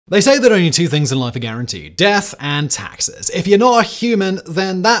They say that only two things in life are guaranteed: death and taxes. If you're not a human,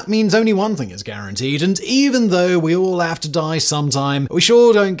 then that means only one thing is guaranteed, and even though we all have to die sometime, we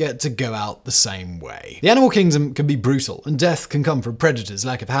sure don't get to go out the same way. The animal kingdom can be brutal, and death can come from predators,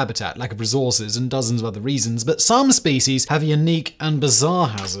 lack of habitat, lack of resources, and dozens of other reasons, but some species have unique and bizarre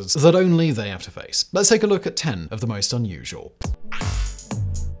hazards that only they have to face. Let's take a look at 10 of the most unusual.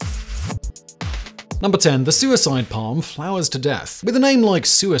 Number 10. The suicide palm flowers to death. With a name like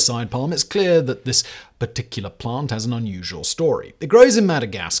suicide palm, it's clear that this particular plant has an unusual story. It grows in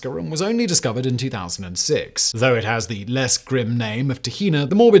Madagascar and was only discovered in 2006. Though it has the less grim name of tahina,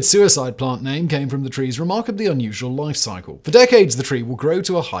 the morbid suicide plant name came from the tree's remarkably unusual life cycle. For decades, the tree will grow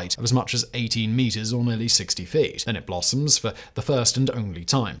to a height of as much as 18 meters or nearly 60 feet. Then it blossoms for the first and only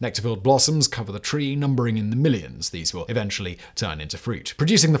time. Nectar-filled blossoms cover the tree, numbering in the millions. These will eventually turn into fruit.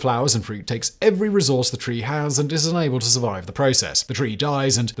 Producing the flowers and fruit takes every resource the tree has and is unable to survive the process. The tree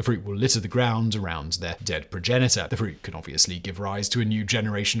dies and the fruit will litter the ground around their dead progenitor. The fruit can obviously give rise to a new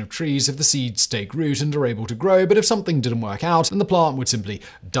generation of trees if the seeds take root and are able to grow, but if something didn't work out, then the plant would simply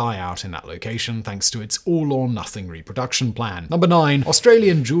die out in that location thanks to its all-or-nothing reproduction plan. Number 9.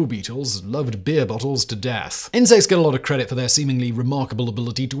 Australian jewel beetles loved beer bottles to death. Insects get a lot of credit for their seemingly remarkable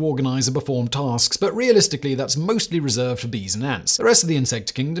ability to organize and perform tasks, but realistically that's mostly reserved for bees and ants. The rest of the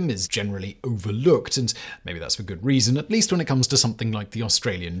insect kingdom is generally overlooked, and maybe that's for good reason, at least when it comes to something like the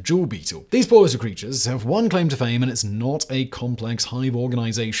Australian jewel beetle. These poor little creatures have one claim to fame, and it's not a complex hive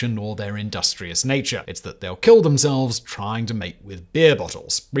organization or their industrious nature. It's that they'll kill themselves trying to mate with beer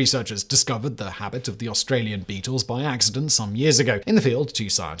bottles. Researchers discovered the habit of the Australian beetles by accident some years ago. In the field, two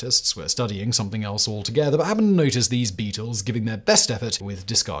scientists were studying something else altogether, but happened to notice these beetles giving their best effort with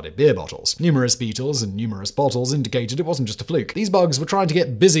discarded beer bottles. Numerous beetles and numerous bottles indicated it wasn't just a fluke. These bugs were trying to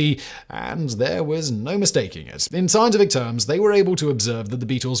get busy, and there was no mistaking it. In scientific terms, they were able to observe that the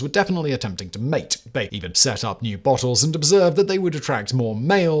beetles were definitely attempting to mate. They even set up new bottles and observed that they would attract more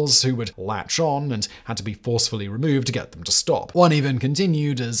males who would latch on and had to be forcefully removed to get them to stop. One even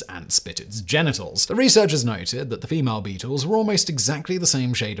continued as ants bit its genitals. The researchers noted that the female beetles were almost exactly the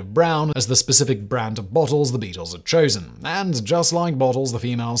same shade of brown as the specific brand of bottles the beetles had chosen. And just like bottles, the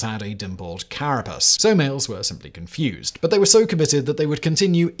females had a dimpled carapace. So males were simply confused. But they were so committed that they would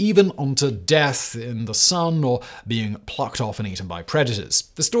continue even onto death in the sun or being plucked off and eaten by predators.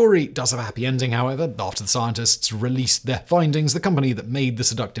 The story does have a happy ending, however. After the scientists released their findings, the company that made the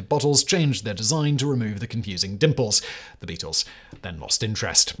seductive bottles changed their design to remove the confusing dimples. The beetles then lost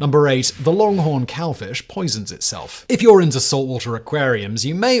interest. Number 8. The longhorn cowfish poisons itself. If you're into saltwater aquariums,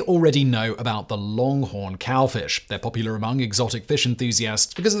 you may already know about the longhorn cowfish. They're popular among exotic fish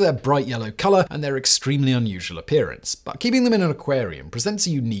enthusiasts because of their bright yellow color and their extremely unusual appearance. But keeping them in an aquarium presents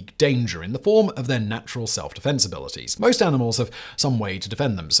a unique danger in the form of their natural self-defense abilities. Most animals have some way to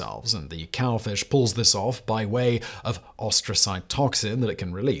defend themselves, and the cowfish pulls this off by way of ostracytoxin that it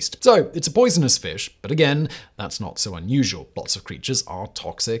can release. So it's a poisonous fish, but again, that's not so unusual. Lots of creatures are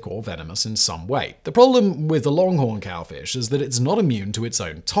toxic or venomous in some way. The problem with the longhorn cowfish is that it's not immune to its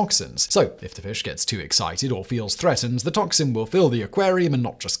own toxins. So if the fish gets too excited or feels threatened, the toxin will fill the aquarium and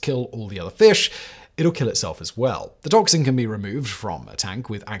not just kill all the other fish, it'll kill itself as well. The toxin can be removed from a tank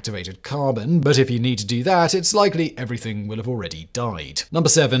with activated carbon, but if you need to do that, it's likely everything will have already died. Number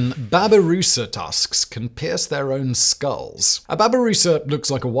 7. Babirusa tusks can pierce their own skulls. A babirusa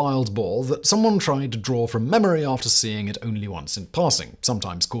looks like a wild boar that someone tried to draw from memory after seeing it only once in passing.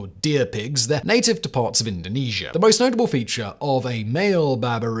 Sometimes called deer pigs, they're native to parts of Indonesia. The most notable feature of a male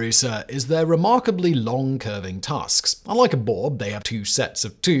babirusa is their remarkably long curving tusks. Unlike a boar, they have two sets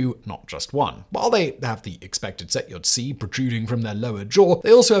of two, not just one. While they have the expected set you'd see protruding from their lower jaw,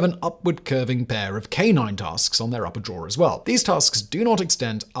 they also have an upward curving pair of canine tusks on their upper jaw as well. These tusks do not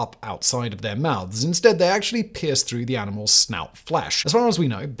extend up outside of their mouths. Instead, they actually pierce through the animal's snout flesh. As far as we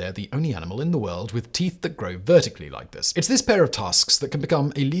know, they're the only animal in the world with teeth that grow vertically like this. It's this pair of tusks that can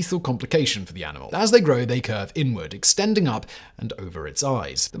become a lethal complication for the animal. As they grow, they curve inward, extending up and over its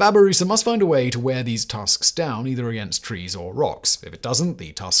eyes. The babirusa must find a way to wear these tusks down, either against trees or rocks. If it doesn't,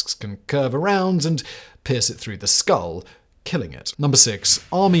 the tusks can curve around and pierce it through the skull, killing it. Number 6.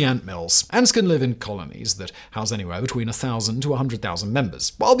 Army ant mills. Ants can live in colonies that house anywhere between 1,000 to 100,000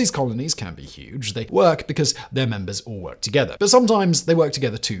 members. While these colonies can be huge, they work because their members all work together. But sometimes they work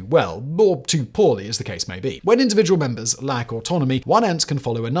together too well, or too poorly as the case may be. When individual members lack autonomy, one ant can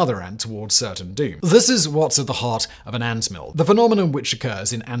follow another ant towards certain doom. This is what's at the heart of an ant mill, the phenomenon which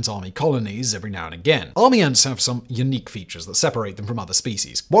occurs in ant army colonies every now and again. Army ants have some unique features that separate them from other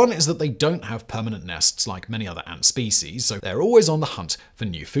species. One is that they don't have permanent nests like many other ant species, so they're always on the hunt for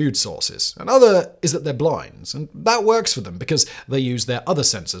new food sources. Another is that they're blind, and that works for them because they use their other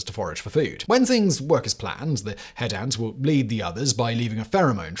senses to forage for food. When things work as planned, the head ant will lead the others by leaving a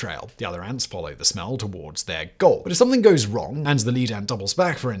pheromone trail. The other ants follow the smell towards their goal. But if something goes wrong, and the lead ant doubles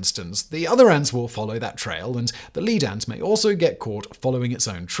back, for instance, the other ants will follow that trail, and the lead ant may also get caught following its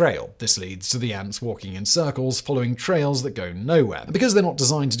own trail. This leads to the ants walking in circles, following trails that go nowhere. And because they're not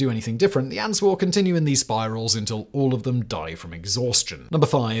designed to do anything different, the ants will continue in these spirals until all of them die from exhaustion. Number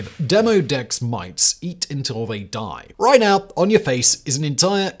 5. Demodex mites eat until they die. Right now, on your face is an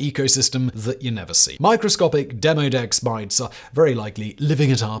entire ecosystem that you never see. Microscopic Demodex mites are very likely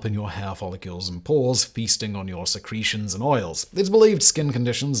living it up in your hair follicles and pores, feasting on your secretions and oils. It's believed skin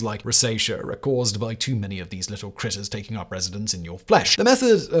conditions like rosacea are caused by too many of these little critters taking up residence in your flesh. The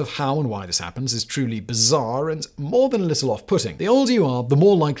method of how and why this happens is truly bizarre and more than a little off-putting. The older you are, the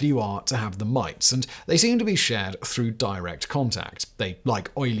more likely you are to have the mites, and they seem to be shared through direct contact. They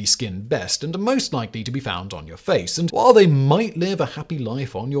like oily skin best and are most likely to be found on your face, and while they might live a happy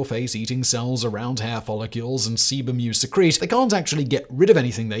life on your face eating cells around hair follicles and sebum you secrete, they can't actually get rid of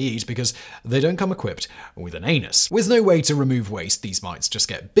anything they eat because they don't come equipped with an anus. With no way to remove waste, these mites just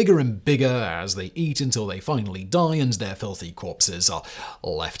get bigger and bigger as they eat until they finally die and their filthy corpses are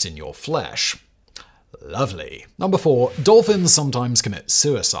left in your flesh. Lovely. Number 4. Dolphins sometimes commit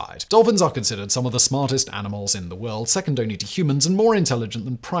suicide. Dolphins are considered some of the smartest animals in the world, second only to humans and more intelligent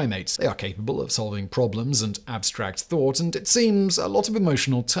than primates. They are capable of solving problems and abstract thought, and it seems a lot of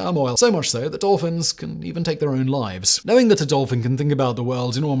emotional turmoil, so much so that dolphins can even take their own lives. Knowing that a dolphin can think about the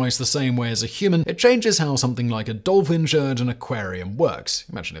world in almost the same way as a human, it changes how something like a dolphin sherd and aquarium works.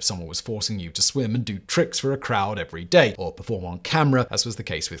 Imagine if someone was forcing you to swim and do tricks for a crowd every day, or perform on camera, as was the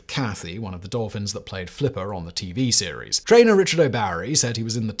case with Kathy, one of the dolphins that played Flipper on the TV series. Trainer Richard O'Barry said he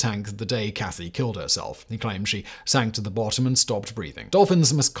was in the tank the day Kathy killed herself. He claimed she sank to the bottom and stopped breathing.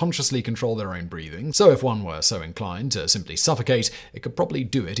 Dolphins must consciously control their own breathing, so if one were so inclined to simply suffocate, it could probably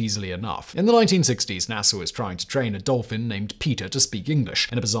do it easily enough. In the 1960s, NASA was trying to train a dolphin named Peter to speak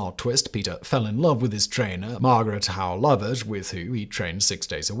English. In a bizarre twist, Peter fell in love with his trainer, Margaret Howe Lovett, with who he trained 6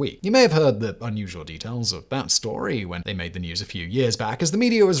 days a week. You may have heard the unusual details of that story when they made the news a few years back, as the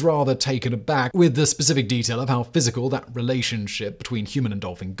media was rather taken aback with the specific detail of how physical that relationship between human and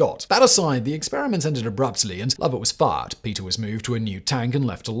dolphin got. That aside, the experiment ended abruptly and Lovett was fired. Peter was moved to a new tank and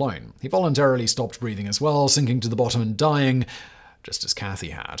left alone. He voluntarily stopped breathing as well, sinking to the bottom and dying, just as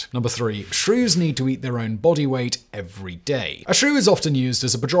Kathy had. Number 3. Shrews need to eat their own body weight every day. A shrew is often used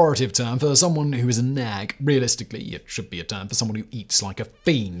as a pejorative term for someone who is a nag. Realistically, it should be a term for someone who eats like a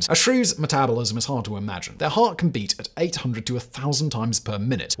fiend. A shrew's metabolism is hard to imagine. Their heart can beat at 800 to 1,000 times per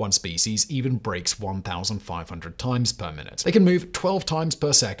minute. One species even breaks 1,500 times per minute. They can move 12 times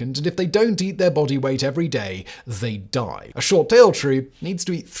per second, and if they don't eat their body weight every day, they die. A short-tailed shrew needs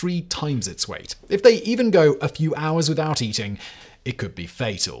to eat 3 times its weight. If they even go a few hours without eating, it could be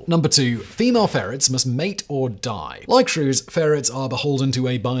fatal. Number 2. Female ferrets must mate or die. Like shrews, ferrets are beholden to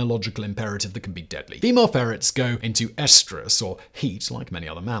a biological imperative that can be deadly. Female ferrets go into estrus, or heat, like many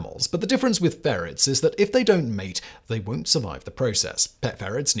other mammals. But the difference with ferrets is that if they don't mate, they won't survive the process. Pet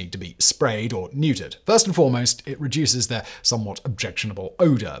ferrets need to be sprayed or neutered. First and foremost, it reduces their somewhat objectionable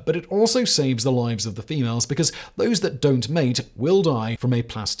odor, but it also saves the lives of the females because those that don't mate will die from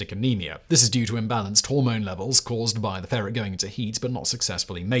aplastic anemia. This is due to imbalanced hormone levels caused by the ferret going into heat but not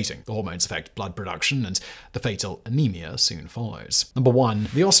successfully mating. The hormones affect blood production, and the fatal anemia soon follows. Number 1.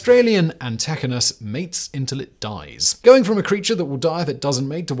 The Australian antechinus mates until it dies. Going from a creature that will die if it doesn't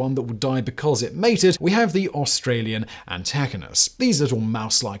mate to one that will die because it mated, we have the Australian antechinus. These little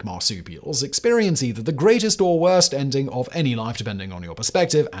mouse-like marsupials experience either the greatest or worst ending of any life depending on your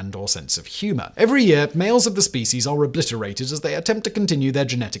perspective and or sense of humor. Every year, males of the species are obliterated as they attempt to continue their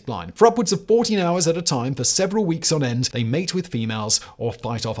genetic line. For upwards of 14 hours at a time, for several weeks on end, they mate with females or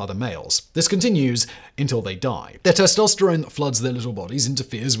fight off other males. This continues until they die. Their testosterone that floods their little bodies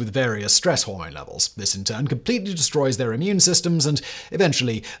interferes with various stress hormone levels. This in turn completely destroys their immune systems, and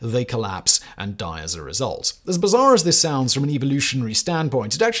eventually they collapse and die as a result. As bizarre as this sounds from an evolutionary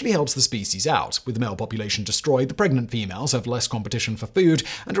standpoint, it actually helps the species out. With the male population destroyed, the pregnant females have less competition for food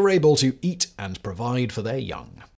and are able to eat and provide for their young.